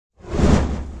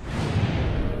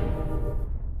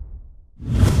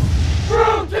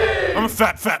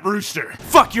fat rooster.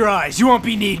 Fuck your eyes, you won't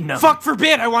be needing them. Fuck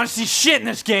forbid, I want to see shit in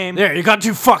this game. There, you got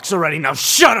 2 fucks already, now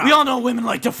shut up. We all know women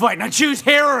like to fight, now choose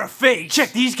hair or a face.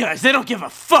 Check these guys, they don't give a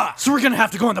fuck. So we're gonna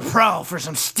have to go on the prowl for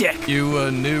some stick. You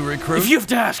a new recruit? If you have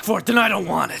to ask for it, then I don't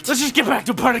want it. Let's just get back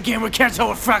to a part of the game where we can't tell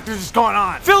what factors is going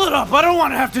on. Fill it up, I don't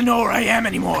want to have to know where I am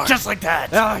anymore. Just like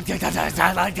that.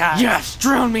 I like that. Yes,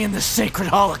 drown me in the sacred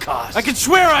holocaust. I could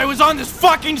swear I was on this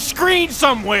fucking screen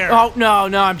somewhere. Oh, no,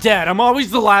 I'm dead. I'm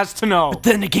always the last to know. But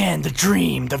then again, the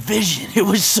dream, the vision, it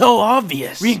was so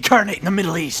obvious. Reincarnate in the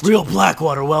Middle East. Real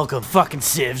Blackwater, welcome. Fucking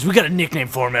civs, we got a nickname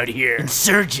for him out here.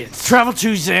 Insurgents. Travel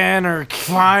to Zan or...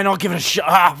 Fine, I'll give it a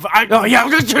shot. Oh, yeah.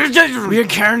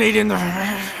 Reincarnate in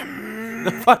the... The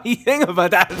funny thing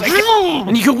about that is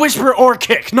and you can whisper or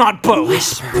kick, not both.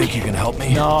 Whisper. Think you can help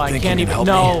me? No, I can't even.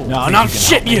 No,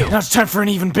 shit you. Now it's time for an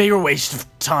even bigger waste of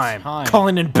time.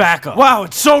 Calling in backup. Wow,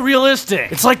 it's so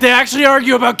realistic. It's like they actually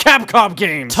argue about Capcom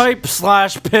games.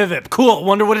 Type/pivot. Cool,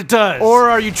 wonder what it does.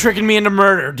 Or are you tricking me into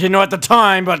murder? Didn't know at the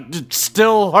time, but it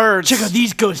still hurts. Check out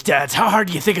these ghost dads. How hard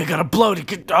do you think I gotta blow to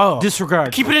get... Oh.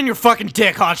 Disregard. Keep it in your fucking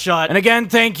dick, hotshot. And again,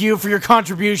 thank you for your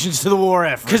contributions to the war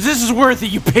effort. Cause this is worth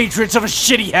it, you patriots of a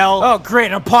shitty hell. Oh,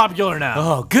 great, I'm popular now.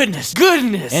 Oh, goodness.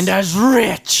 And as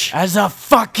rich as a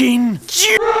fucking...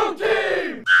 Broteampill!